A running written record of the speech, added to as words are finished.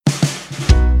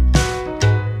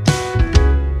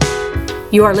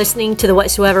You are listening to the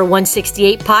Whatsoever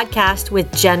 168 podcast with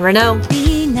Jen Renault.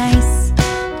 Be nice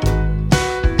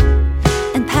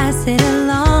and pass it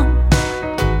along.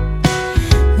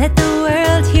 Let the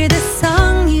world hear the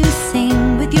song you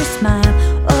sing with your smile.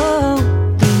 Oh,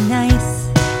 be nice.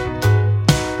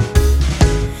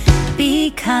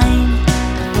 Be kind.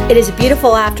 It is a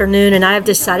beautiful afternoon, and I have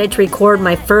decided to record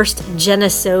my first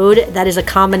Jen-isode. That is a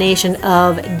combination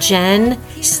of Jen/episode.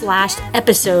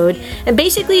 And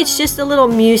basically, it's just a little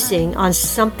musing on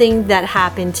something that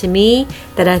happened to me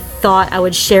that I thought I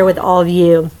would share with all of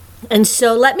you. And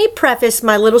so let me preface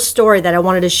my little story that I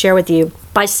wanted to share with you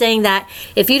by saying that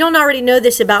if you don't already know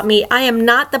this about me, I am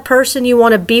not the person you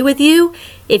want to be with you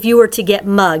if you were to get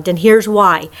mugged. And here's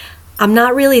why. I'm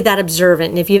not really that observant.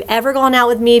 And if you've ever gone out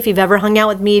with me, if you've ever hung out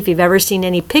with me, if you've ever seen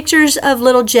any pictures of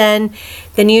little Jen,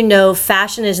 then you know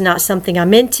fashion is not something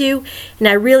I'm into. And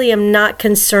I really am not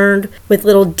concerned with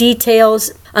little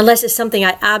details unless it's something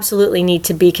I absolutely need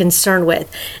to be concerned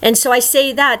with. And so I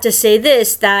say that to say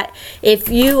this, that if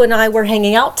you and I were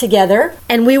hanging out together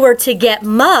and we were to get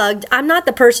mugged, I'm not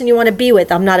the person you want to be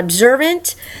with. I'm not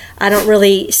observant. I don't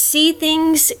really see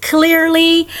things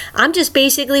clearly. I'm just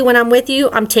basically, when I'm with you,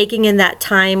 I'm taking in that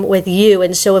time with you.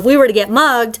 And so if we were to get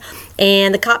mugged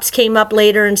and the cops came up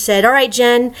later and said, all right,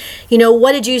 Jen,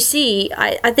 what did you see?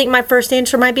 I think my first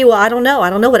answer might be, well, I don't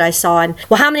know what I saw. And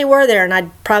well, how many were there? And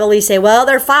I'd probably say, well,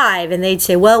 there are 5. And they'd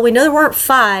say, well, we know there weren't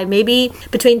 5, maybe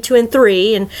between 2 and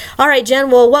 3. And all right, Jen,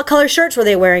 well, what color shirts were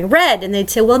they wearing? Red. And they'd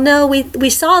say, well, no, we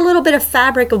saw a little bit of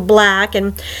fabric of black.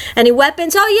 And any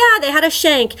weapons? Oh yeah, they had a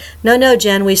shank. No,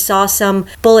 Jen, we saw some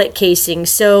bullet casing.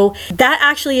 So that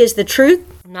actually is the truth.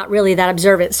 I'm not really that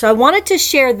observant. So I wanted to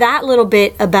share that little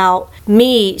bit about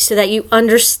me so that you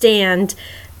understand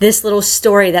this little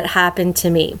story that happened to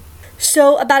me.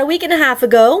 So about a week and a half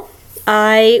ago,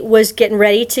 I was getting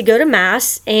ready to go to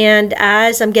Mass, and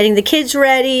as I'm getting the kids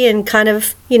ready and kind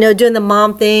of, doing the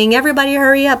mom thing, everybody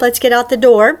hurry up, let's get out the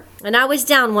door. And I was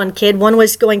down one kid. One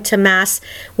was going to Mass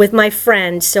with my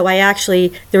friend, so there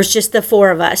was just the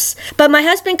 4 of us. But my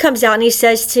husband comes out and he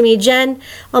says to me, Jen,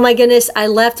 oh my goodness, I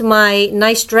left my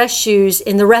nice dress shoes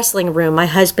in the wrestling room. My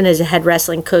husband is a head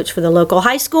wrestling coach for the local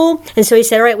high school. And so he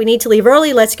said, all right, we need to leave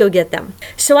early. Let's go get them.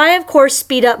 So I, of course,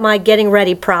 speed up my getting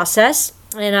ready process.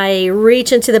 And I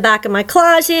reach into the back of my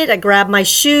closet, I grab my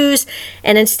shoes,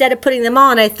 and instead of putting them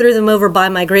on, I threw them over by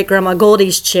my great-grandma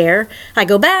Goldie's chair. I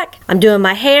go back, I'm doing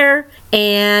my hair,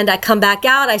 and I come back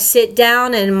out, I sit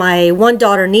down, and my one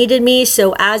daughter needed me,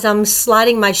 so as I'm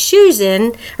sliding my shoes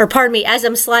in, as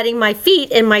I'm sliding my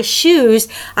feet in my shoes,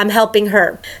 I'm helping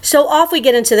her. So off we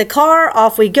get into the car,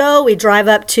 off we go, we drive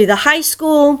up to the high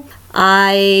school.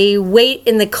 I wait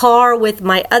in the car with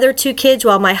my other 2 kids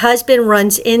while my husband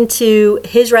runs into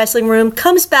his wrestling room,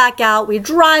 comes back out. We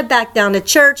drive back down to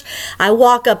church. I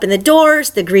walk up in the doors.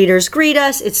 The greeters greet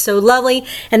us. It's so lovely.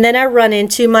 And then I run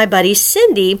into my buddy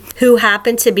Cindy, who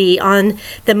happened to be on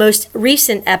the most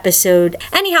recent episode.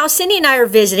 Anyhow, Cindy and I are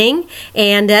visiting,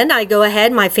 and then I go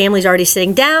ahead. My family's already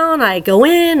sitting down. I go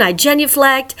in. I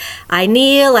genuflect. I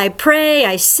kneel. I pray.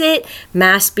 I sit.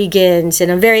 Mass begins,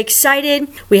 and I'm very excited.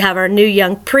 We have our new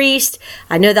young priest.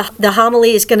 I know the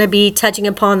homily is going to be touching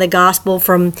upon the gospel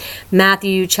from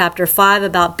Matthew chapter 5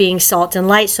 about being salt and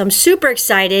light. So I'm super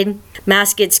excited.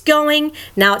 Mass gets going.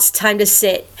 Now it's time to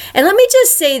sit. And let me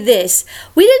just say this.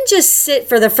 We didn't just sit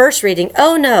for the first reading.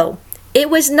 Oh no. It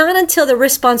was not until the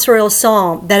responsorial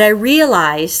psalm that I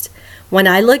realized when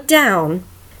I looked down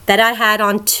that I had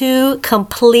on 2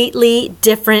 completely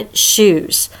different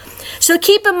shoes. So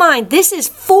keep in mind, this is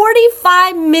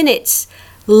 45 minutes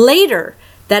later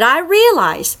that I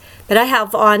realized that I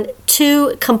have on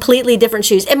 2 completely different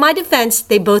shoes. In my defense,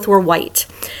 they both were white,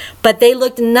 but they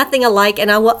looked nothing alike, and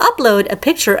I will upload a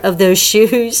picture of those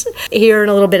shoes here in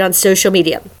a little bit on social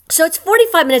media. So it's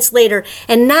 45 minutes later,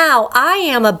 and now I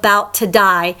am about to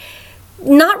die,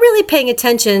 not really paying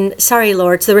attention, sorry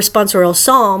Lord, to the responsorial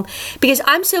psalm, because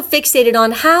I'm so fixated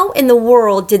on how in the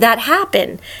world did that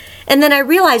happen. And then I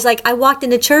realized, I walked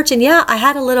into church and I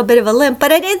had a little bit of a limp, but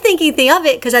I didn't think anything of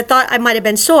it because I thought I might have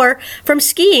been sore from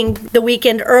skiing the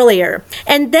weekend earlier.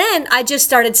 And then I just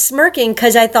started smirking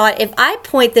because I thought, if I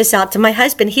point this out to my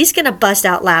husband, he's going to bust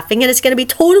out laughing and it's going to be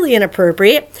totally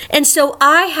inappropriate. And so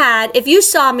if you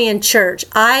saw me in church,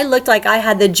 I looked like I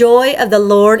had the joy of the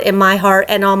Lord in my heart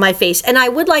and on my face. And I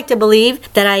would like to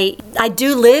believe that I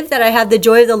do live, that I have the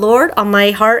joy of the Lord on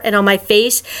my heart and on my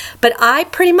face, but I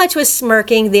pretty much was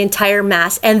smirking the entire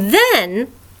Mass. And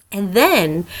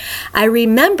then I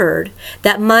remembered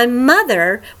that my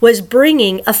mother was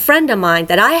bringing a friend of mine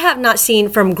that I have not seen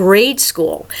from grade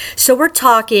school. So we're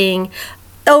talking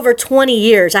over 20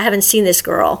 years, I haven't seen this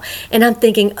girl. And I'm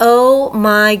thinking, oh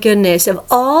my goodness, of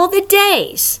all the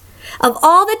days, of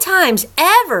all the times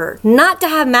ever not to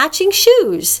have matching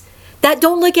shoes that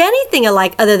don't look anything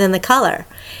alike other than the color.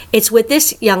 It's with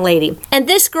this young lady. And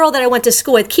this girl that I went to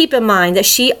school with, keep in mind that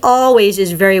she always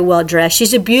is very well dressed.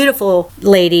 She's a beautiful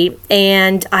lady.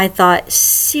 And I thought,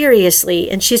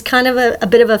 seriously, and she's kind of a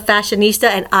bit of a fashionista,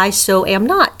 and I so am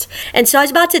not. And so I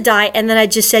was about to die, and then I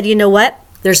just said, you know what?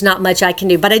 There's not much I can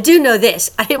do. But I do know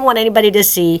this. I didn't want anybody to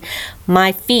see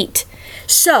my feet.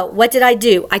 So what did I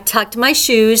do? I tucked my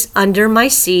shoes under my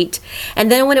seat.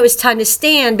 And then when it was time to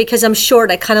stand, because I'm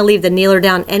short, I kind of leave the kneeler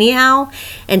down anyhow.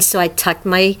 And so I tucked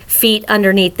my feet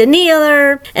underneath the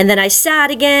kneeler. And then I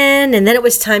sat again. And then it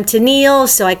was time to kneel.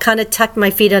 So I kind of tucked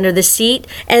my feet under the seat.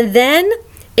 And then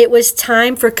it was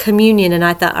time for communion. And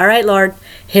I thought, all right, Lord,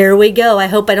 here we go. I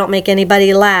hope I don't make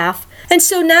anybody laugh. And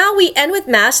so now we end with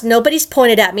Mass. Nobody's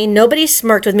pointed at me. Nobody's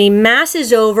smirked with me. Mass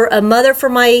is over. A mother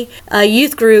from my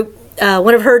youth group,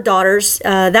 one of her daughters,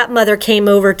 that mother came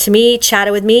over to me,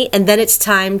 chatted with me, and then it's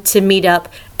time to meet up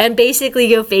and basically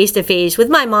go face to face with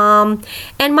my mom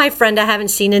and my friend I haven't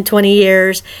seen in 20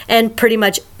 years and pretty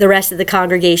much the rest of the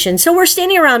congregation. So we're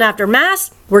standing around after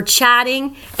Mass, we're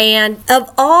chatting, and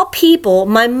of all people,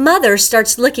 my mother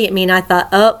starts looking at me, and I thought,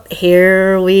 oh,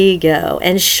 here we go.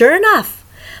 And sure enough,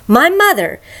 my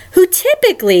mother, who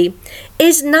typically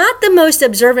is not the most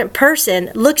observant person,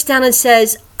 looks down and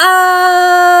says,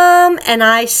 and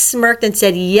I smirked and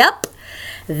said, yep,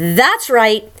 that's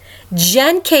right.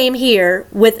 Jen came here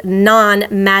with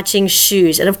non-matching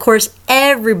shoes. And of course,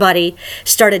 everybody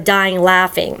started dying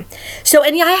laughing. So,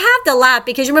 and I have to laugh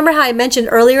because you remember how I mentioned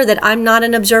earlier that I'm not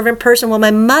an observant person? Well,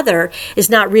 my mother is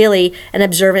not really an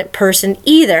observant person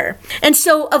either. And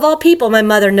so, of all people, my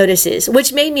mother notices,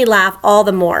 which made me laugh all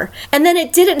the more. And then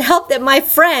it didn't help that my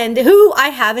friend, who I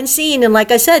haven't seen in,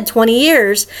 like I said, 20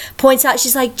 years, points out,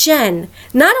 she's like, Jen,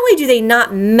 not only do they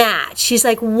not match, she's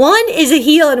like, one is a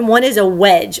heel and one is a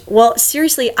wedge. Well,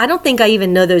 seriously, I don't think I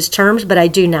even know those terms, but I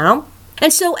do now.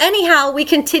 And so anyhow, we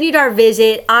continued our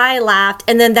visit. I laughed,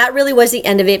 and then that really was the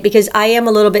end of it because I am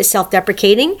a little bit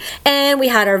self-deprecating. And we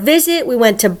had our visit. We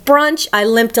went to brunch. I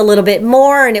limped a little bit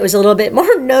more, and it was a little bit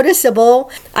more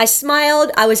noticeable. I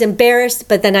smiled. I was embarrassed,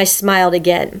 but then I smiled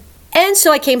again. And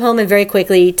so I came home and very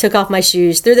quickly took off my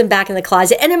shoes, threw them back in the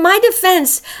closet. And in my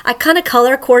defense, I kind of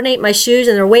color coordinate my shoes,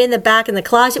 and they're way in the back, and the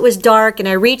closet was dark, and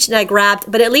I reached and I grabbed,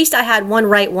 but at least I had one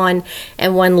right one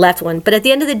and one left one. But at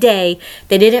the end of the day,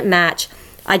 they didn't match.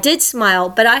 I did smile,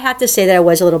 but I have to say that I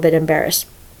was a little bit embarrassed.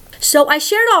 So I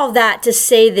shared all of that to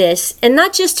say this, and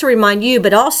not just to remind you,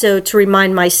 but also to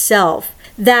remind myself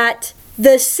that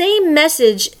the same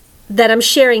message that I'm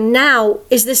sharing now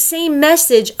is the same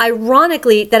message,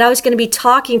 ironically, that I was going to be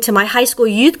talking to my high school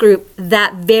youth group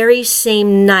that very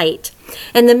same night.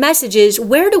 And the message is,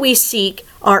 where do we seek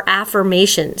our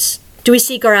affirmations? Do we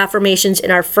seek our affirmations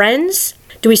in our friends?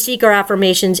 Do we seek our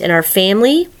affirmations in our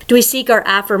family? Do we seek our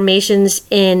affirmations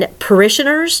in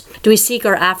parishioners? Do we seek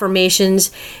our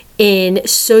affirmations in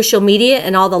social media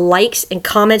and all the likes and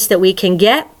comments that we can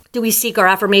get? Do we seek our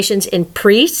affirmations in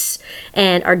priests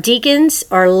and our deacons,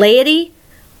 our laity?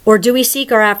 Or do we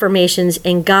seek our affirmations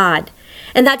in God?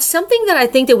 And that's something that I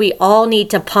think that we all need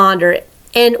to ponder.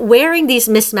 And wearing these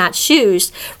mismatched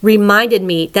shoes reminded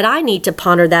me that I need to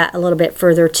ponder that a little bit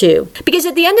further too. Because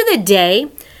at the end of the day,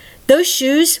 those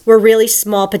shoes were really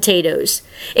small potatoes.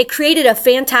 It created a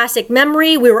fantastic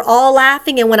memory. We were all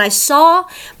laughing. And when I saw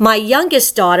my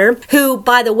youngest daughter, who,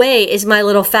 by the way, is my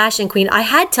little fashion queen, I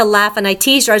had to laugh and I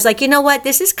teased her. I was like, you know what?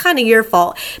 This is kind of your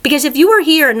fault. Because if you were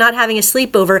here and not having a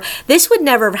sleepover, this would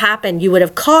never have happened. You would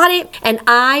have caught it, and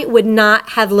I would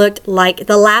not have looked like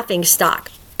the laughing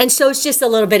stock. And so it's just a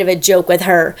little bit of a joke with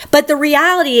her. But the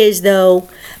reality is, though,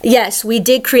 yes, we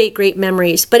did create great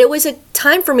memories, but it was a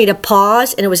time for me to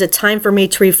pause, and it was a time for me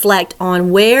to reflect on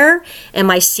where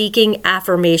am I seeking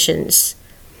affirmations.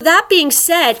 That being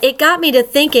said, it got me to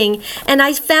thinking, and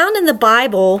I found in the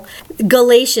Bible,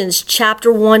 Galatians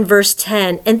chapter 1, verse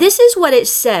 10, and this is what it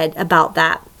said about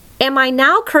that. Am I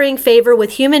now currying favor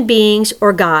with human beings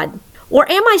or God?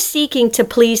 Or am I seeking to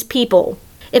please people?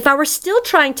 If I were still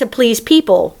trying to please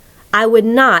people, I would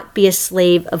not be a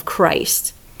slave of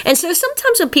Christ. And so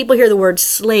sometimes when people hear the word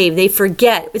slave, they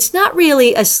forget it's not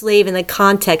really a slave in the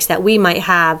context that we might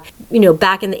have,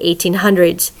 back in the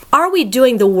 1800s. Are we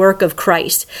doing the work of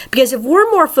Christ? Because if we're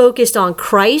more focused on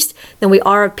Christ than we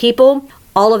are of people,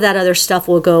 all of that other stuff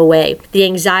will go away. The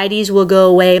anxieties will go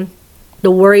away. The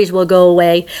worries will go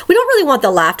away. We don't really want the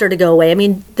laughter to go away. I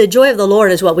mean, the joy of the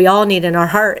Lord is what we all need in our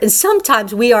heart. And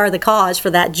sometimes we are the cause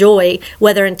for that joy,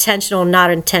 whether intentional or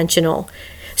not intentional.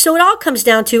 So it all comes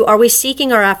down to, are we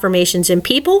seeking our affirmations in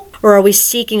people, or are we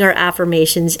seeking our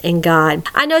affirmations in God?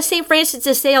 I know St. Francis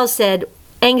de Sales said,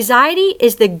 anxiety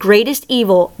is the greatest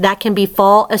evil that can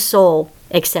befall a soul,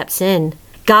 except sin.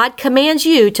 God commands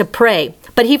you to pray,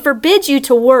 but He forbids you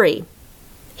to worry.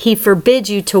 He forbids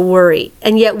you to worry.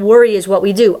 And yet worry is what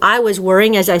we do. I was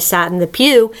worrying as I sat in the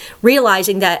pew,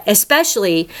 realizing that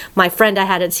especially my friend I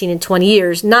hadn't seen in 20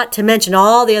 years, not to mention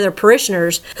all the other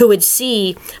parishioners who would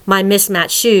see my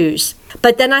mismatched shoes.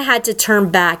 But then I had to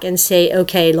turn back and say,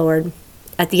 okay, Lord,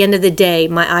 at the end of the day,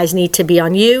 my eyes need to be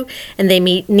on you, and they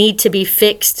need to be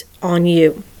fixed on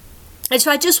you. And so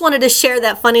I just wanted to share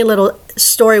that funny little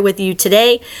story with you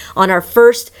today on our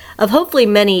first of hopefully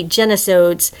many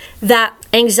Genesodes, that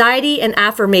anxiety and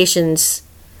affirmations.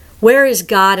 Where is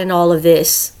God in all of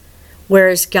this? Where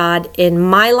is God in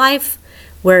my life?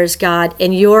 Where is God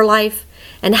in your life?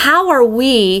 And how are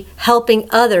we helping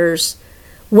others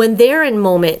when they're in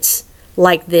moments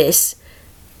like this?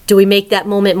 Do we make that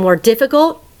moment more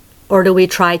difficult, or do we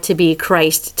try to be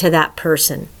Christ to that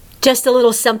person? Just a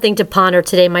little something to ponder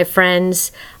today, my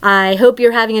friends. I hope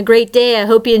you're having a great day. I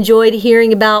hope you enjoyed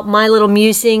hearing about my little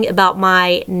musing about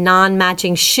my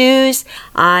non-matching shoes.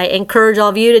 I encourage all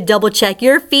of you to double check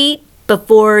your feet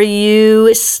before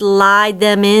you slide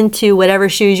them into whatever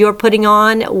shoes you're putting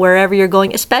on, wherever you're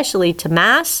going, especially to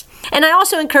Mass. And I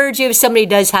also encourage you, if somebody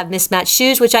does have mismatched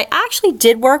shoes, which I actually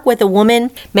did work with a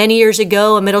woman many years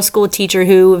ago, a middle school teacher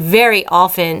who very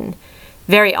often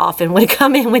would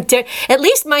come in with, at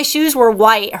least my shoes were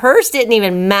white. Hers didn't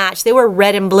even match. They were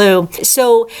red and blue.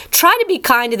 So try to be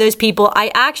kind to those people.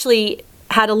 I actually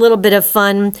had a little bit of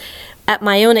fun at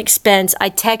my own expense. I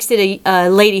texted a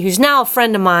lady who's now a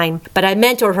friend of mine, but I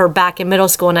mentored her back in middle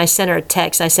school, and I sent her a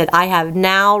text. I said, I have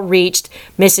now reached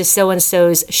Mrs.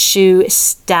 So-and-so's shoe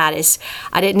status.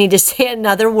 I didn't need to say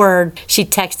another word. She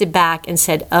texted back and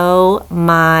said, oh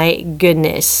my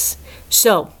goodness.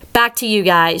 So back to you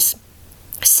guys.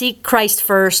 Seek Christ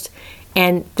first,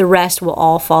 and the rest will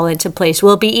all fall into place.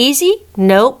 Will it be easy?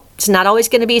 Nope. It's not always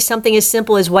going to be something as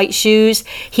simple as white shoes,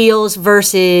 heels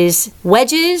versus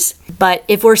wedges. But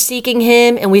if we're seeking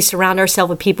Him and we surround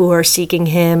ourselves with people who are seeking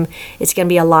Him, it's going to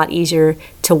be a lot easier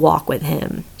to walk with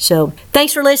Him. So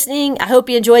thanks for listening. I hope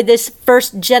you enjoyed this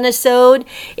first Genesode.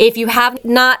 If you have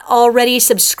not already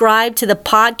subscribed to the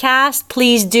podcast,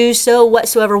 please do so,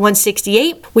 Whatsoever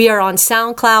 168. We are on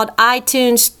SoundCloud,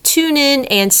 iTunes, TuneIn,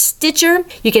 and Stitcher.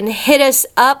 You can hit us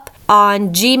up on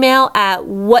Gmail at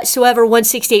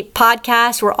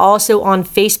Whatsoever168podcast. We're also on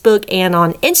Facebook and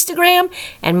on Instagram,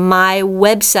 and my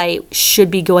website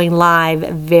should be going live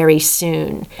very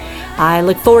soon. I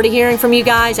look forward to hearing from you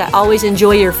guys. I always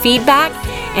enjoy your feedback,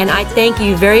 and I thank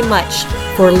you very much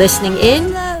for listening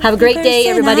in. Have a great day,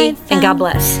 everybody, and God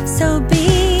bless. So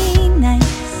be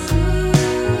nice,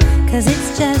 'cause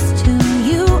it's just too